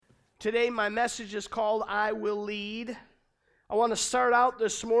Today my message is called I Will Lead. I want to start out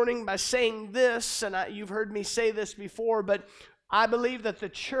this morning by saying this, and you've heard me say this before, but I believe that the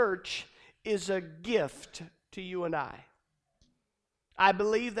church is a gift to you and I. I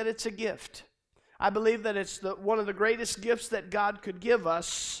believe that it's a gift. I believe that it's one of the greatest gifts that God could give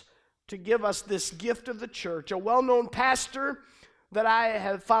us, to give us this gift of the church. A well-known pastor that I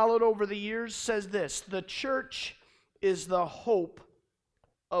have followed over the years says this: the church is the hope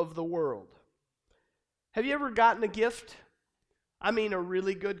of the world. Have you ever gotten a gift? I mean, a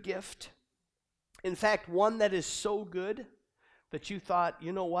really good gift. In fact, one that is so good that you thought,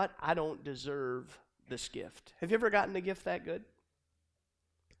 you know what, I don't deserve this gift. Have you ever gotten a gift that good?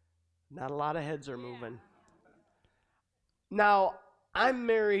 Not a lot of heads are moving. Now, I'm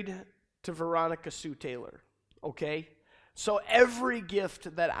married to Veronica Sue Taylor, okay? So every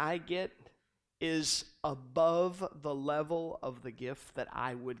gift that I get is above the level of the gift that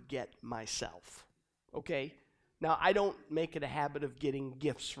I would get myself, okay? Now, I don't make it a habit of getting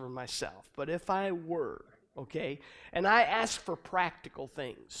gifts for myself, but if I were, okay, and I ask for practical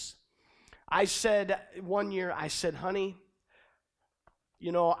things. I said one year, honey,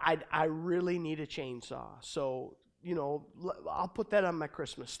 you know, I really need a chainsaw, so, you know, I'll put that on my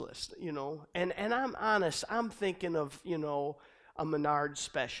Christmas list, you know, and I'm honest, I'm thinking of, you know, a Menards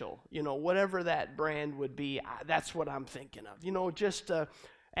special, you know, whatever that brand would be, that's what I'm thinking of, you know, just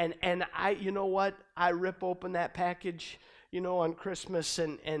and I, you know what, I rip open that package, you know, on Christmas,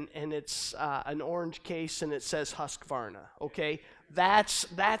 and it's an orange case, and it says Husqvarna, okay? That's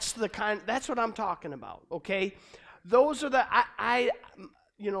what I'm talking about, okay? Those are the,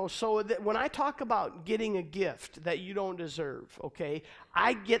 you know, so that when I talk about getting a gift that you don't deserve, okay,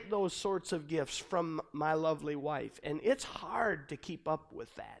 I get those sorts of gifts from my lovely wife, and it's hard to keep up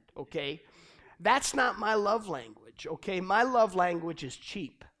with that, okay? That's not my love language, okay? My love language is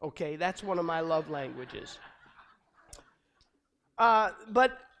cheap, okay? That's one of my love languages. But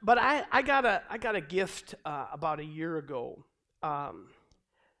I got a gift about a year ago, and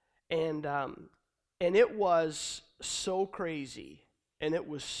it was so crazy, and it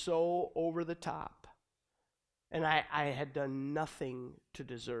was so over the top, and I had done nothing to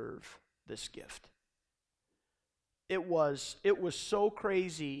deserve this gift. It was so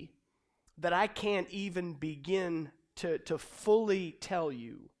crazy that I can't even begin to fully tell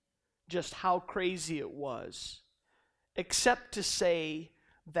you just how crazy it was, except to say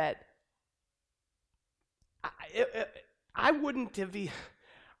that I wouldn't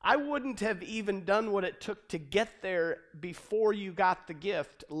have even done what it took to get there before you got the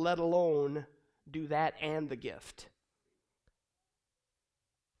gift, let alone do that and the gift.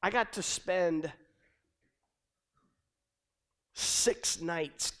 I got to spend 6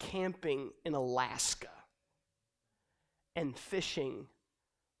 nights camping in Alaska and fishing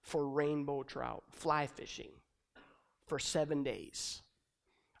for rainbow trout, fly fishing, for 7 days.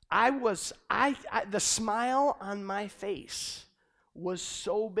 The smile on my face was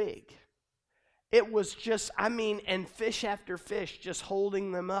so big. It was just, and fish after fish, just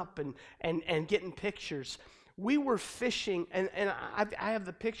holding them up and getting pictures. We were fishing, and I have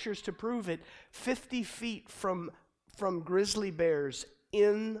the pictures to prove it, 50 feet from grizzly bears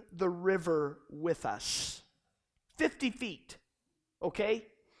in the river with us. 50 feet, okay?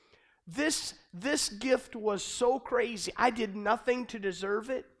 This gift was so crazy. I did nothing to deserve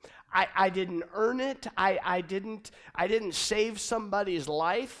it. I didn't earn it. I didn't save somebody's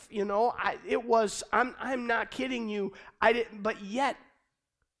life. You know, I'm not kidding you. But yet,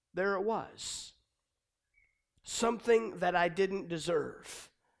 there it was. Something that I didn't deserve.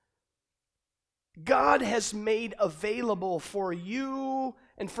 God has made available for you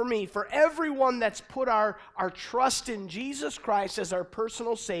and for me, for everyone that's put our trust in Jesus Christ as our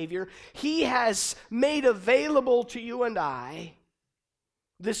personal Savior, He has made available to you and I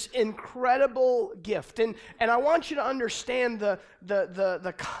this incredible gift. And I want you to understand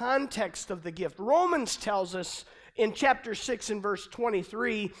the context of the gift. Romans tells us in chapter 6 and verse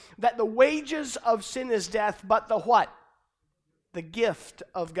 23 that the wages of sin is death, but the what? The gift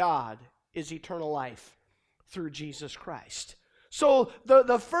of God is eternal life through Jesus Christ. So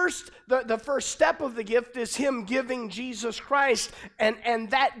the first step of the gift is Him giving Jesus Christ, and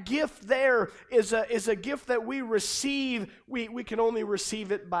that gift there is a gift that we receive. We can only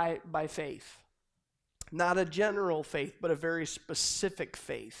receive it by faith. Not a general faith, but a very specific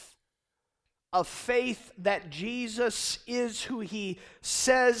faith. of faith that Jesus is who he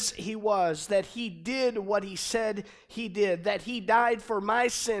says he was, that he did what he said he did, that he died for my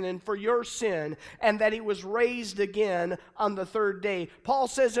sin and for your sin, and that he was raised again on the third day. Paul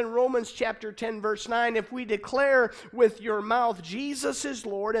says in Romans chapter 10, verse 9, if we declare with your mouth Jesus is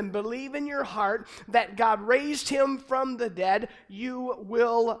Lord and believe in your heart that God raised him from the dead, you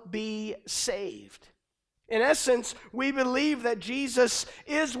will be saved. In essence, we believe that Jesus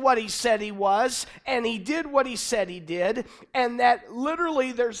is what he said he was, and he did what he said he did, and that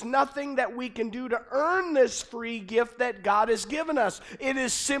literally there's nothing that we can do to earn this free gift that God has given us. It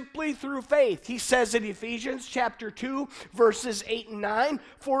is simply through faith. He says in Ephesians chapter 2, verses 8 and 9,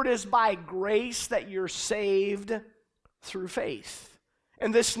 for it is by grace that you're saved through faith.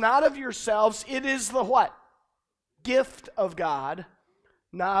 And this not of yourselves, it is the what? Gift of God,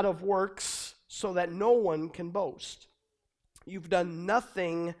 not of works, so that no one can boast. You've done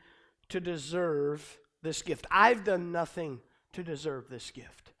nothing to deserve this gift. I've done nothing to deserve this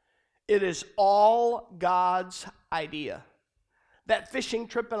gift. It is all God's idea. That fishing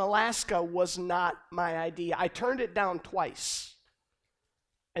trip in Alaska was not my idea. I turned it down twice.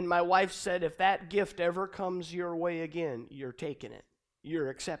 And my wife said, if that gift ever comes your way again, you're taking it. You're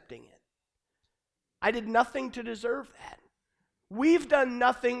accepting it. I did nothing to deserve that. We've done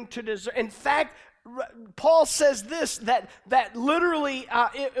nothing to deserve. In fact, Paul says this, that literally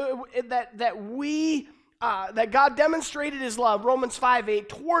that God demonstrated his love, Romans 5:8,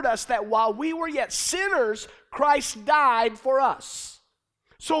 toward us, that while we were yet sinners, Christ died for us.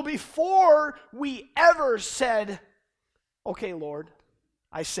 So before we ever said, okay, Lord,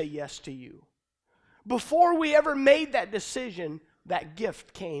 I say yes to you, before we ever made that decision, that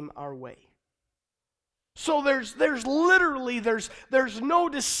gift came our way. So there's no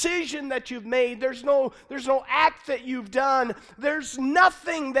decision that you've made. There's no act that you've done. There's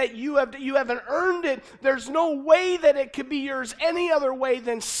nothing that you haven't earned it. There's no way that it could be yours any other way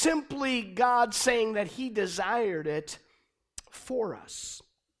than simply God saying that he desired it for us.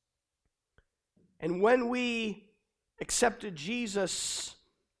 And when we accepted Jesus,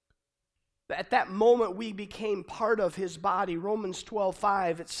 at that moment we became part of his body. Romans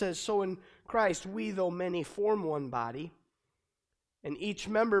 12:5, it says, so in Christ, we, though many, form one body, and each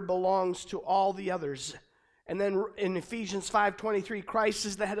member belongs to all the others. And then in Ephesians 5:23, Christ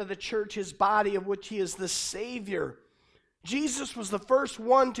is the head of the church, his body, of which he is the Savior. Jesus was the first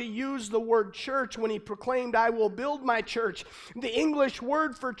one to use the word church when he proclaimed, I will build my church. The English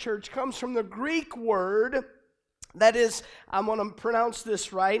word for church comes from the Greek word, that is, I'm going to pronounce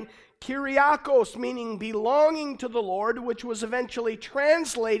this right, Kyriakos, meaning belonging to the Lord, which was eventually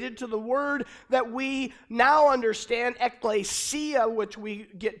translated to the word that we now understand, ekklesia, which we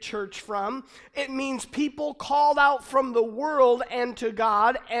get church from. It means people called out from the world and to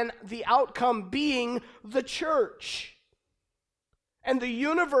God, and the outcome being the church. And the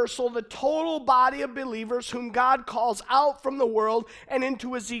universal, the total body of believers whom God calls out from the world and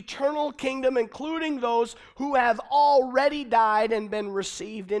into his eternal kingdom, including those who have already died and been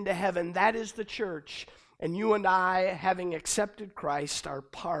received into heaven. That is the church. And you and I, having accepted Christ, are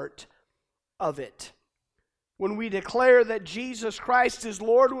part of it. When we declare that Jesus Christ is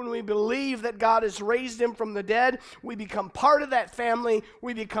Lord, when we believe that God has raised him from the dead, we become part of that family.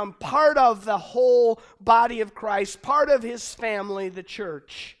 We become part of the whole body of Christ, part of his family, the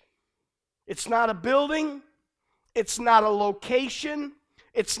church. It's not a building. It's not a location.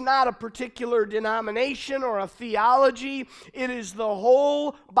 It's not a particular denomination or a theology. It is the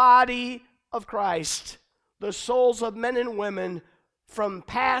whole body of Christ, the souls of men and women from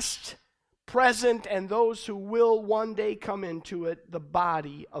past, present, and those who will one day come into it, the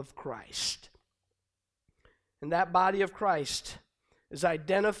body of Christ. And that body of Christ is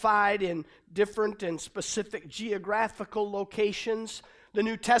identified in different and specific geographical locations. The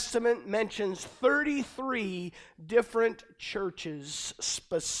New Testament mentions 33 different churches,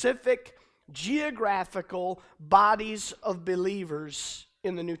 specific geographical bodies of believers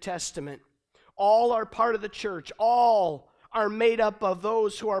in the New Testament. All are part of the church. All are made up of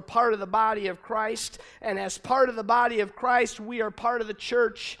those who are part of the body of Christ. And as part of the body of Christ, we are part of the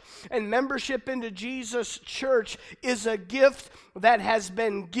church. And membership into Jesus' church is a gift that has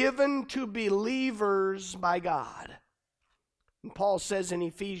been given to believers by God. And Paul says in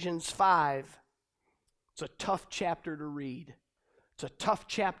Ephesians 5, it's a tough chapter to read. It's a tough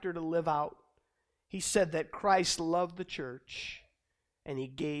chapter to live out. He said that Christ loved the church and he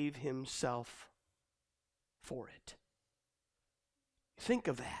gave himself for it. Think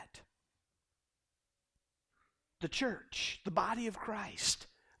of that. The church, the body of Christ,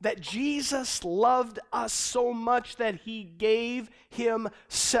 that Jesus loved us so much that he gave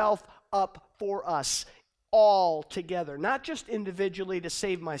himself up for us all together, not just individually to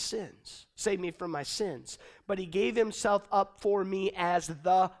save me from my sins, but he gave himself up for me as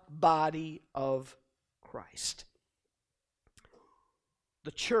the body of Christ.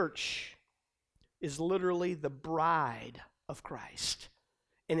 The church is literally the bride of Christ,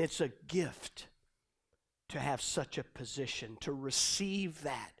 and it's a gift to have such a position, to receive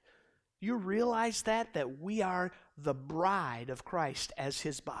that. You realize that we are the bride of Christ as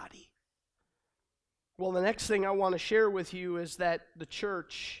his body. Well, the next thing I want to share with you is that the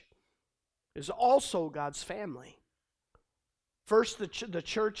church is also God's family. First, the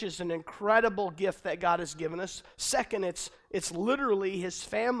church is an incredible gift that God has given us. Second, it's literally his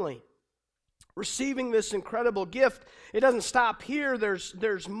family. Receiving this incredible gift, it doesn't stop here.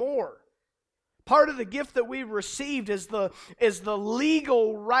 There's more. Part of the gift that we've received is the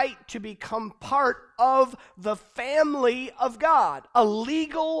legal right to become part of the family of God. A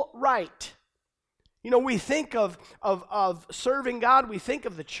legal right. You know, we think of serving God, we think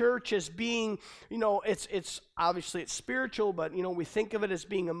of the church as being, you know, it's obviously it's spiritual, but, you know, we think of it as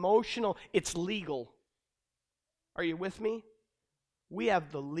being emotional. It's legal. Are you with me? We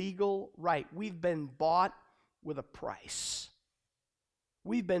have the legal right. We've been bought with a price.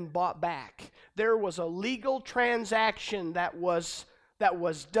 We've been bought back. There was a legal transaction that was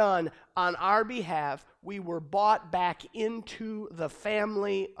done on our behalf. We were bought back into the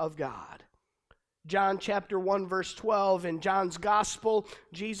family of God. John chapter 1 verse 12, in John's gospel,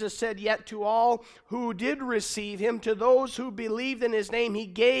 Jesus said, "Yet to all who did receive him, to those who believed in his name, he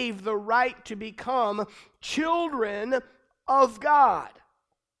gave the right to become children of God."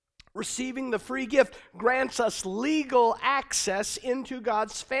 Receiving the free gift grants us legal access into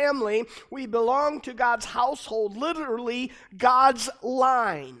God's family. We belong to God's household, literally God's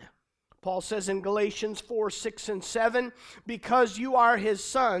line. Paul says in Galatians 4, 6, and 7, because you are his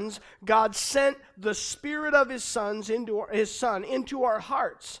sons, God sent the Spirit of his Son into our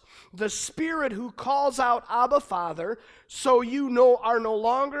hearts. The Spirit who calls out, Abba, Father, so you are no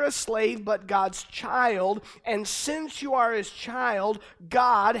longer a slave, but God's child. And since you are his child,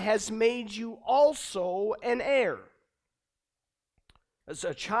 God has made you also an heir. As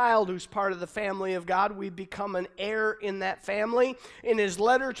a child who's part of the family of God, we become an heir in that family. In his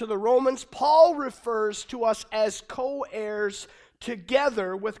letter to the Romans, Paul refers to us as co-heirs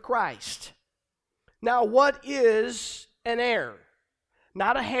together with Christ. Now, what is an heir?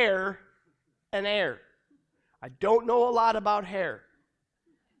 Not a hair, an heir. I don't know a lot about hair.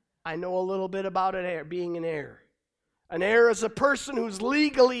 I know a little bit about being an heir. An heir is a person who's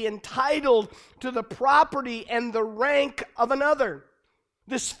legally entitled to the property and the rank of another.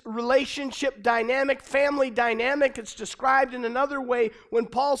 This relationship dynamic, family dynamic, it's described in another way when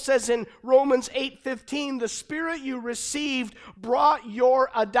Paul says in Romans 8:15, the Spirit you received brought your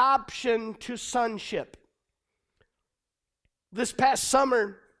adoption to sonship. This past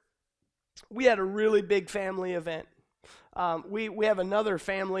summer, we had a really big family event. We have another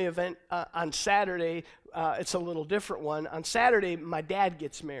family event on Saturday. It's a little different one. On Saturday, my dad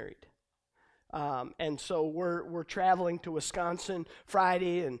gets married. And so we're traveling to Wisconsin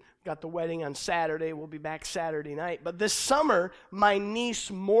Friday and got the wedding on Saturday. We'll be back Saturday night. But this summer, my niece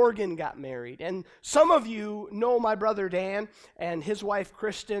Morgan got married. And some of you know my brother Dan and his wife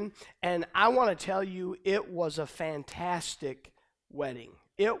Kristen. And I want to tell you, it was a fantastic wedding.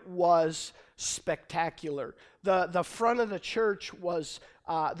 It was spectacular. The front of the church was,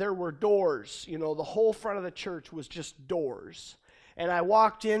 there were doors. You know, the whole front of the church was just doors. And I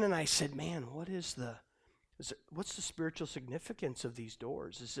walked in and I said, man, what's the spiritual significance of these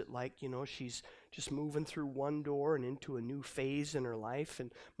doors? Is it like, you know, she's just moving through one door and into a new phase in her life?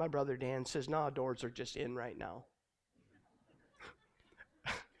 And my brother Dan says, no, doors are just in right now.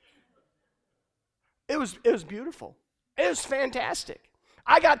 It was beautiful. It was fantastic.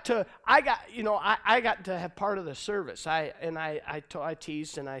 I got to have part of the service. I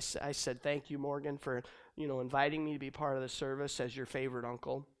teased and I said, thank you, Morgan, for, you know, inviting me to be part of the service as your favorite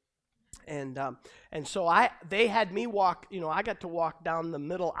uncle. And so they had me walk, you know, I got to walk down the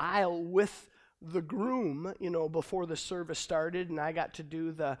middle aisle with the groom, you know, before the service started, and I got to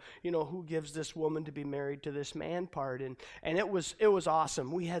do the, you know, who gives this woman to be married to this man part, and it was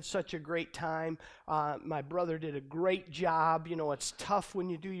awesome. We had such a great time. My brother did a great job. You know, it's tough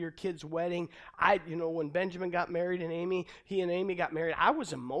when you do your kid's wedding. When Benjamin got married and he and Amy got married, I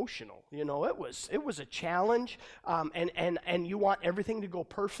was emotional. You know, it was a challenge, and you want everything to go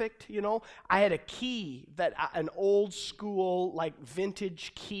perfect. You know, I had a key an old school like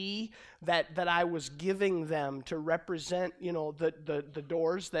vintage key that I was giving them to represent, the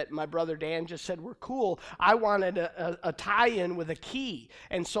doors that my brother Dan just said were cool. I wanted a tie-in with a key.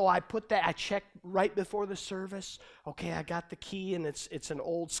 And so I checked right before the service. Okay, I got the key, and it's an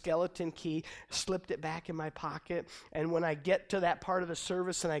old skeleton key. Slipped it back in my pocket. And when I get to that part of the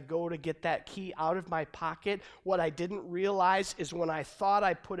service and I go to get that key out of my pocket, what I didn't realize is when I thought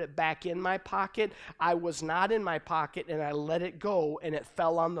I put it back in my pocket, I was not in my pocket, and I let it go, and it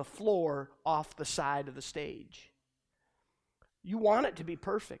fell on the floor off the side of the stage. You want it to be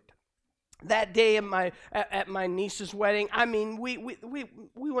perfect. That day at my niece's wedding, I mean, we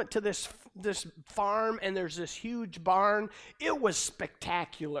went to this farm, and there's this huge barn. It was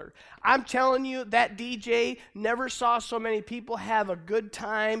spectacular. I'm telling you, that DJ never saw so many people have a good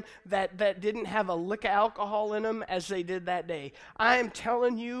time that didn't have a lick of alcohol in them as they did that day. I am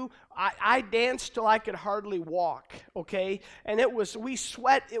telling you, I danced till I could hardly walk, okay? And we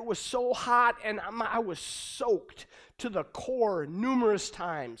sweat, it was so hot, and I was soaked to the core numerous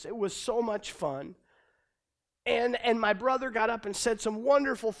times. It was so much fun. And my brother got up and said some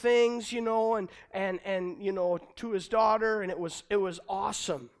wonderful things, and to his daughter, and it was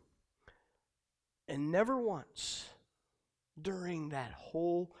awesome. And never once during that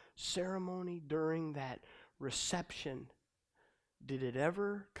whole ceremony, during that reception, did it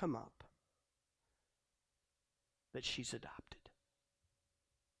ever come up that she's adopted.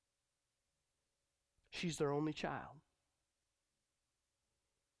 She's their only child.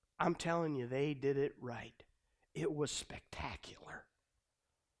 I'm telling you, they did it right. It was spectacular.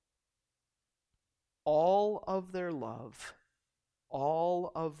 All of their love,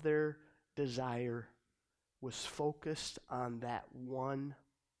 all of their desire was focused on that one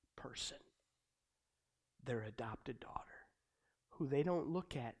person, their adopted daughter, who they don't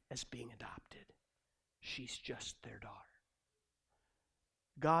look at as being adopted. She's just their daughter.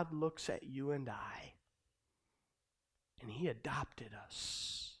 God looks at you and I, and He adopted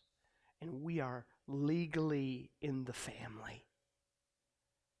us. And we are legally in the family.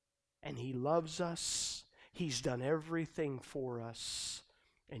 And He loves us. He's done everything for us.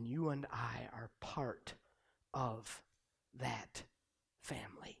 And you and I are part of that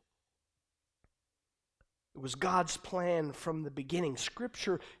family. It was God's plan from the beginning.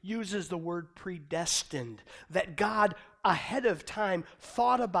 Scripture uses the word predestined, that God ahead of time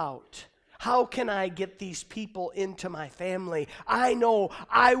thought about. How can I get these people into my family? I know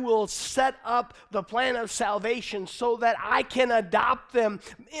I will set up the plan of salvation so that I can adopt them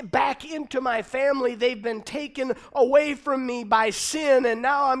back into my family. They've been taken away from me by sin, and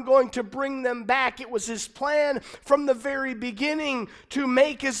now I'm going to bring them back. It was His plan from the very beginning to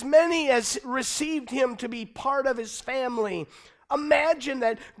make as many as received Him to be part of His family. Imagine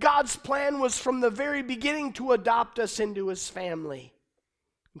that God's plan was from the very beginning to adopt us into His family.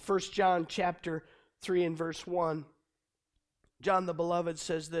 In 1 John chapter 3 and verse 1, John the Beloved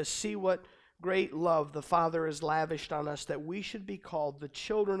says this, "See what great love the Father has lavished on us, that we should be called the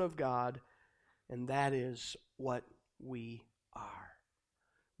children of God, and that is what we are."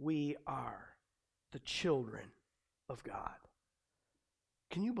 We are the children of God.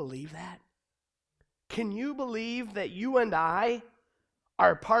 Can you believe that? Can you believe that you and I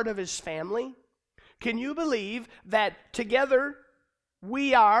are part of His family? Can you believe that together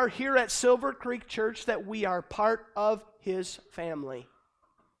we are, here at Silver Creek Church, that we are part of His family?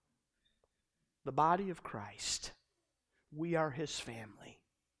 The body of Christ. We are His family.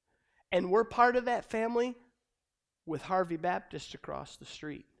 And we're part of that family with Harvey Baptist across the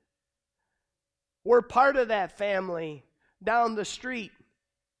street. We're part of that family down the street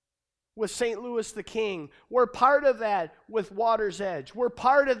with St. Louis the King. We're part of that with Water's Edge. We're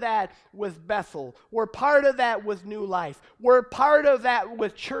part of that with Bethel. We're part of that with New Life. We're part of that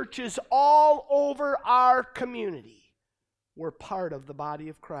with churches all over our community. We're part of the body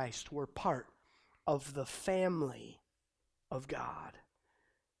of Christ. We're part of the family of God.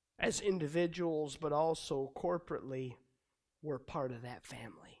 As individuals, but also corporately, we're part of that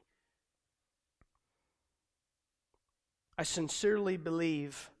family. I sincerely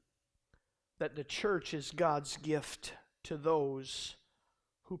believe that the church is God's gift to those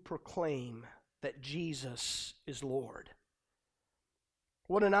who proclaim that Jesus is Lord.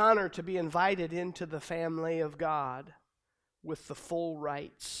 What an honor to be invited into the family of God with the full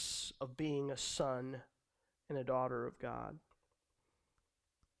rights of being a son and a daughter of God.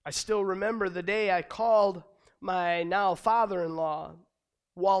 I still remember the day I called my now father-in-law,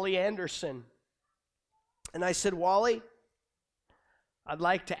 Wally Anderson, and I said, "Wally, I'd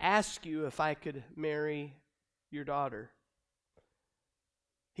like to ask you if I could marry your daughter."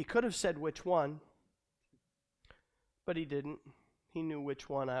 He could have said which one, but he didn't. He knew which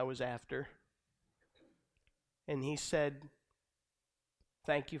one I was after. And he said,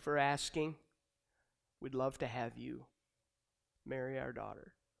 "Thank you for asking. We'd love to have you marry our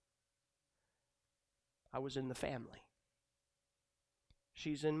daughter." I was in the family.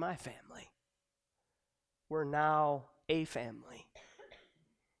 She's in my family. We're now a family.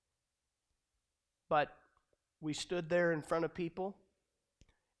 But we stood there in front of people.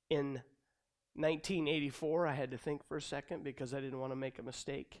 In 1984, I had to think for a second because I didn't want to make a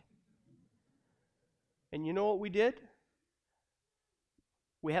mistake. And you know what we did?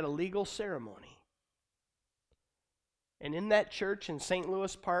 We had a legal ceremony. And in that church in St.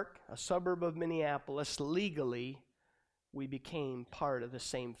 Louis Park, a suburb of Minneapolis, legally, we became part of the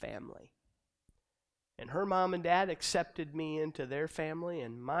same family. And her mom and dad accepted me into their family,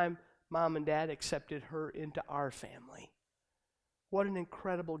 and my mom and dad accepted her into our family. What an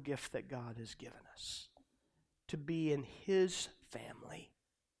incredible gift that God has given us, to be in His family.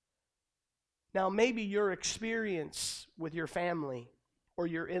 Now, maybe your experience with your family or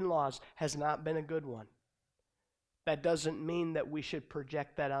your in-laws has not been a good one. That doesn't mean that we should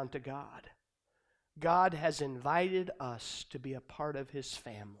project that onto God. God has invited us to be a part of His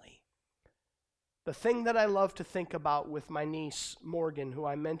family. The thing that I love to think about with my niece, Morgan, who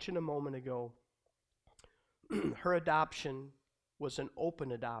I mentioned a moment ago, her adoption was an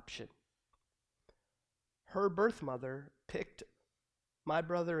open adoption. Her birth mother picked my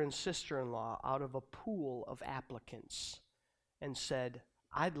brother and sister-in-law out of a pool of applicants and said,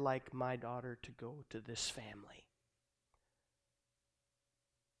 "I'd like my daughter to go to this family."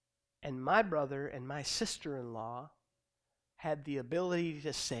 And my brother and my sister-in-law had the ability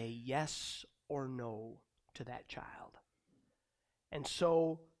to say yes or no to that child. And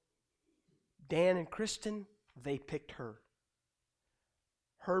so Dan and Kristen, they picked her.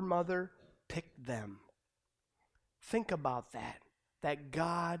 Her mother picked them. Think about that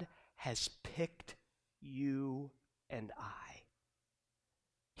God has picked you and I.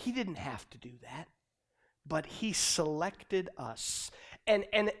 He didn't have to do that, but He selected us.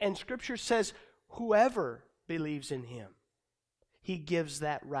 And Scripture says, whoever believes in Him, He gives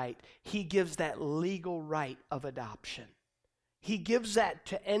that right. He gives that legal right of adoption. He gives that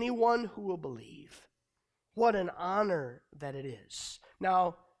to anyone who will believe. What an honor that it is.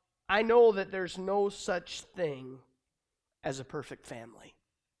 Now, I know that there's no such thing as a perfect family.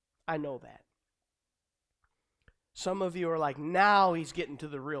 I know that. Some of you are like, now he's getting to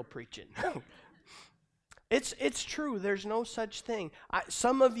the real preaching. It's true. There's no such thing.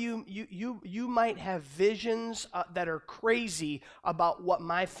 Some of you might have visions that are crazy about what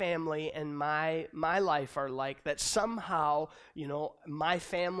my family and my life are like, that somehow, my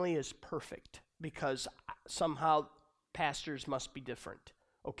family is perfect because somehow pastors must be different,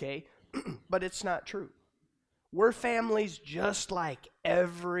 okay? But it's not true. We're families just like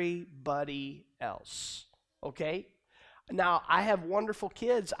everybody else, okay? Now, I have wonderful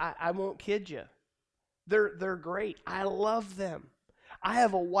kids. I won't kid you. They're great. I love them. I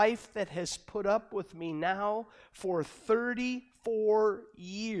have a wife that has put up with me now for 34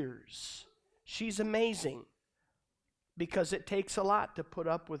 years. She's amazing because it takes a lot to put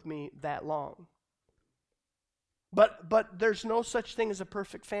up with me that long. But there's no such thing as a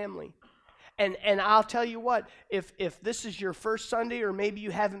perfect family. And I'll tell you what, if this is your first Sunday, or maybe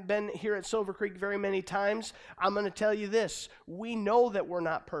you haven't been here at Silver Creek very many times, I'm going to tell you this. We know that we're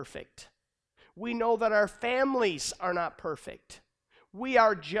not perfect. We know that our families are not perfect. We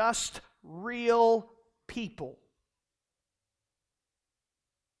are just real people.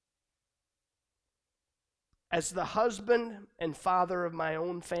 As the husband and father of my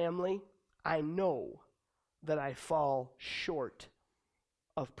own family, I know that I fall short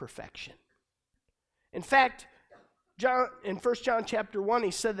of perfection. In fact, in 1 John chapter 1,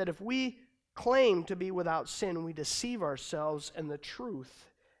 he said that if we claim to be without sin, we deceive ourselves and the truth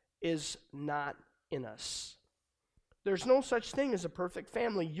is not in us. There's no such thing as a perfect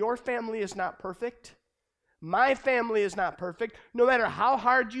family. Your family is not perfect. My family is not perfect. No matter how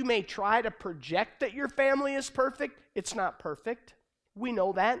hard you may try to project that your family is perfect, it's not perfect. We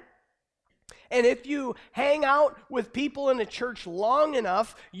know that. And if you hang out with people in a church long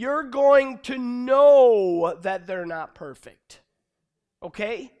enough, you're going to know that they're not perfect.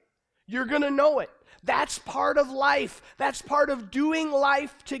 Okay? You're going to know it. That's part of life. That's part of doing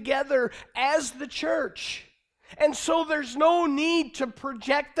life together as the church. And so there's no need to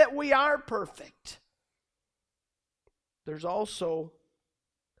project that we are perfect. There's also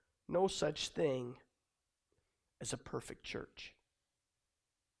no such thing as a perfect church.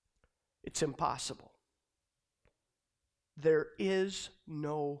 It's impossible. There is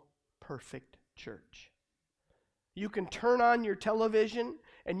no perfect church. You can turn on your television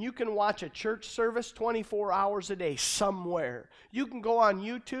and you can watch a church service 24 hours a day somewhere. You can go on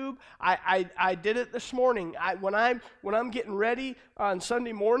YouTube. I did it this morning. When I'm getting ready on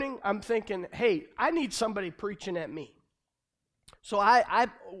Sunday morning, I'm thinking, hey, I need somebody preaching at me. So I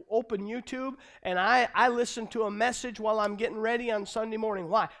open YouTube and I listen to a message while I'm getting ready on Sunday morning.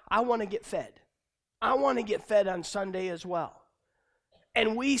 Why? I want to get fed. I want to get fed on Sunday as well.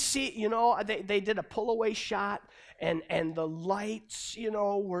 And we see, they did a pull-away shot, and the lights,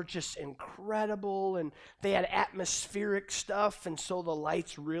 were just incredible, and they had atmospheric stuff, and so the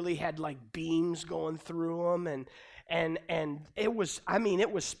lights really had like beams going through them, and it was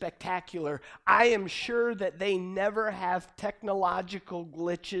spectacular. I am sure that they never have technological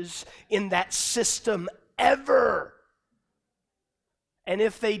glitches in that system ever. And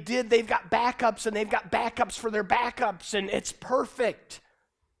if they did, they've got backups, and they've got backups for their backups, and it's perfect.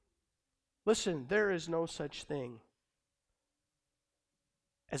 Listen, there is no such thing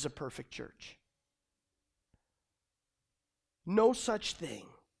as a perfect church. No such thing.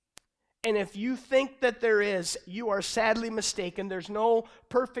 And if you think that there is, you are sadly mistaken. There's no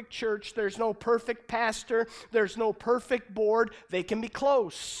perfect church. There's no perfect pastor. There's no perfect board. They can be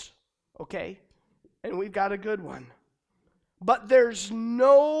close, okay? And we've got a good one. But there's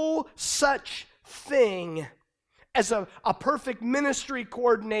no such thing as a perfect ministry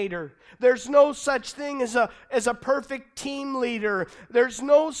coordinator. There's no such thing as a perfect team leader. There's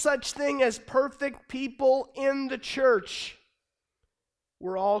no such thing as perfect people in the church.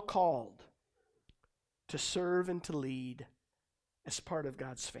 We're all called to serve and to lead as part of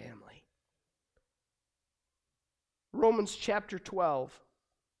God's family. Romans chapter 12,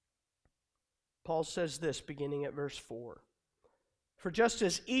 Paul says this beginning at verse 4. For just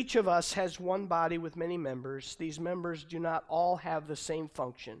as each of us has one body with many members, these members do not all have the same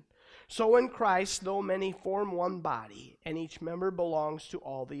function. So in Christ, though many form one body, and each member belongs to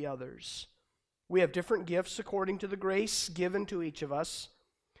all the others. We have different gifts according to the grace given to each of us.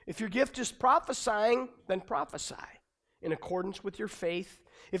 If your gift is prophesying, then prophesy in accordance with your faith.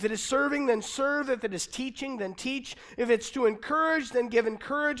 If it is serving, then serve. If it is teaching, then teach. If it's to encourage, then give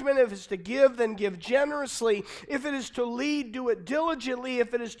encouragement. If it's to give, then give generously. If it is to lead, do it diligently.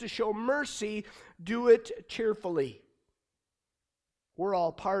 If it is to show mercy, do it cheerfully. We're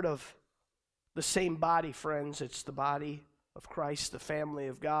all part of the same body, friends. It's the body of Christ, the family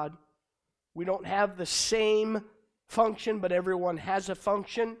of God. We don't have the same function, but everyone has a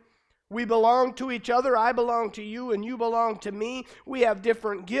function. We belong to each other. I belong to you, and you belong to me. We have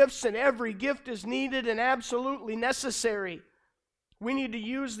different gifts, and every gift is needed and absolutely necessary. We need to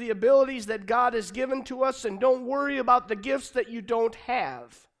use the abilities that God has given to us, and don't worry about the gifts that you don't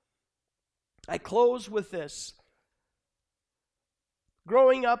have. I close with this.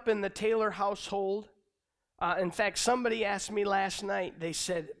 Growing up in the Taylor household, in fact, somebody asked me last night, they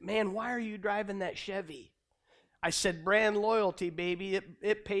said, "Man, why are you driving that Chevy?" I said, brand loyalty, baby.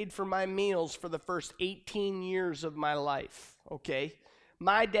 It paid for my meals for the first 18 years of my life, okay?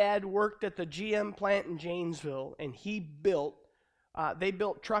 My dad worked at the GM plant in Janesville, and he they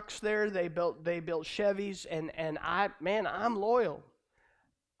built trucks there, they built Chevys, and I'm loyal.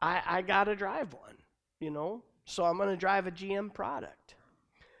 I got to drive one, so I'm going to drive a GM product.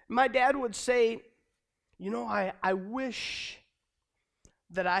 My dad would say, I wish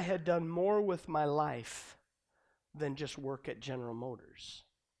that I had done more with my life than just work at General Motors.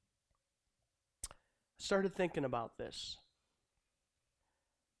 I started thinking about this.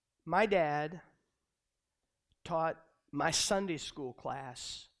 My dad taught my Sunday school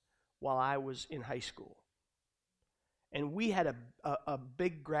class while I was in high school. And we had a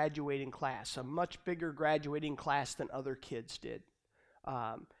big graduating class, a much bigger graduating class than other kids did.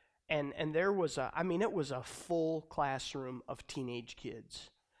 And there was it was a full classroom of teenage kids.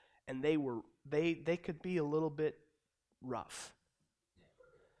 And they could be a little bit rough.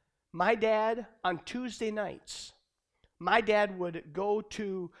 My dad, on Tuesday nights, would go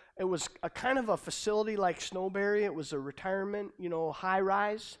to, it was a kind of a facility like Snowberry. It was a retirement, high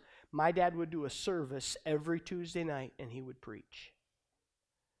rise. My dad would do a service every Tuesday night, and he would preach.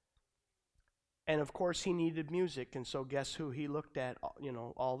 And of course, he needed music, and so guess who he looked at,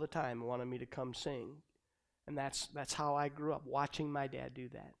 all the time, wanted me to come sing. And that's how I grew up, watching my dad do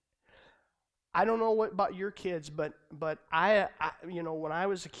that. I don't know what about your kids, but I when I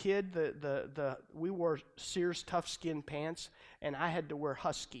was a kid, we wore Sears Tough Skin pants, and I had to wear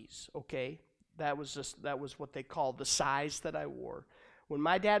Huskies. Okay, that was what they called the size that I wore. When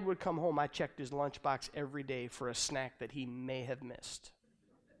my dad would come home, I checked his lunchbox every day for a snack that he may have missed.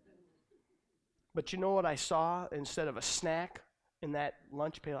 But you know what I saw instead of a snack in that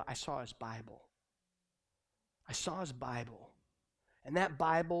lunch pail? I saw his Bible. I saw his Bible, and that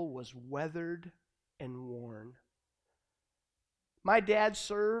Bible was weathered and worn. My dad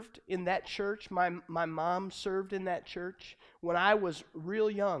served in that church. My mom served in that church. When I was real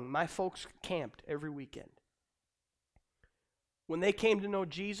young, my folks camped every weekend. When they came to know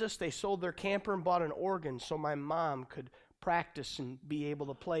Jesus, they sold their camper and bought an organ so my mom could practice and be able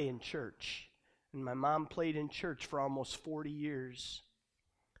to play in church. And my mom played in church for almost 40 years.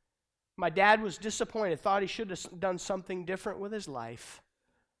 My dad was disappointed, thought he should have done something different with his life,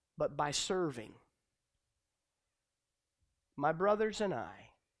 but by serving. My brothers and I,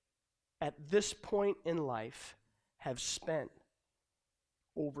 at this point in life, have spent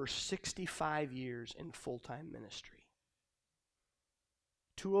over 65 years in full-time ministry.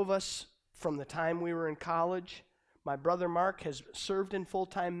 2 of us, from the time we were in college, my brother Mark has served in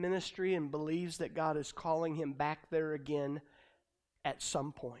full-time ministry and believes that God is calling him back there again at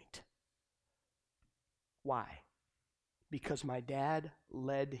some point. Why? Because my dad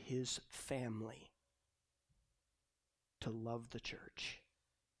led his family to love the church,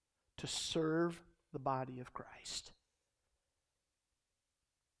 to serve the body of Christ.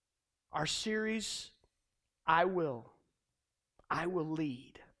 Our series, I Will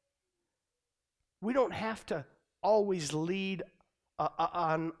Lead. We don't have to always lead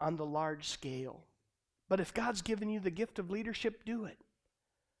on the large scale. But if God's given you the gift of leadership, do it.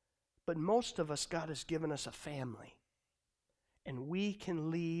 But most of us, God has given us a family. And we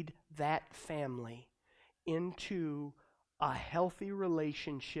can lead that family into a healthy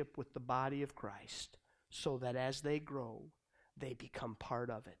relationship with the body of Christ so that as they grow, they become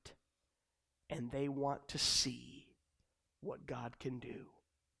part of it. And they want to see what God can do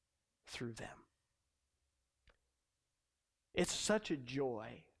through them. It's such a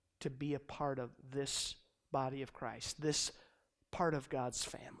joy to be a part of this body of Christ, this part of God's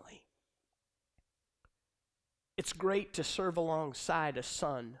family. It's great to serve alongside a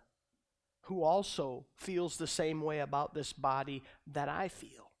son who also feels the same way about this body that I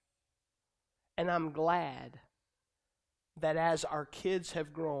feel. And I'm glad that as our kids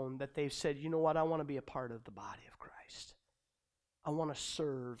have grown, that they've said, you know what, I want to be a part of the body of Christ. I want to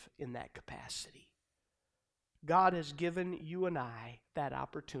serve in that capacity. God has given you and I that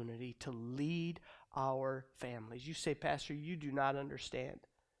opportunity to lead our families. You say, Pastor, you do not understand.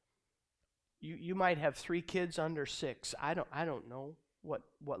 You might have 3 kids under 6. I don't know what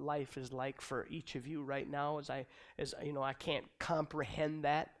life is like for each of you right now, as I can't comprehend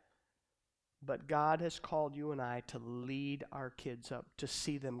that. But God has called you and I to lead our kids up, to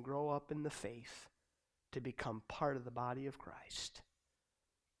see them grow up in the faith, to become part of the body of Christ.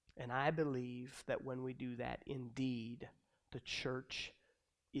 And I believe that when we do that, indeed, the church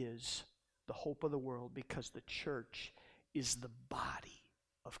is the hope of the world, because the church is the body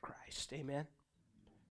of Christ. Amen?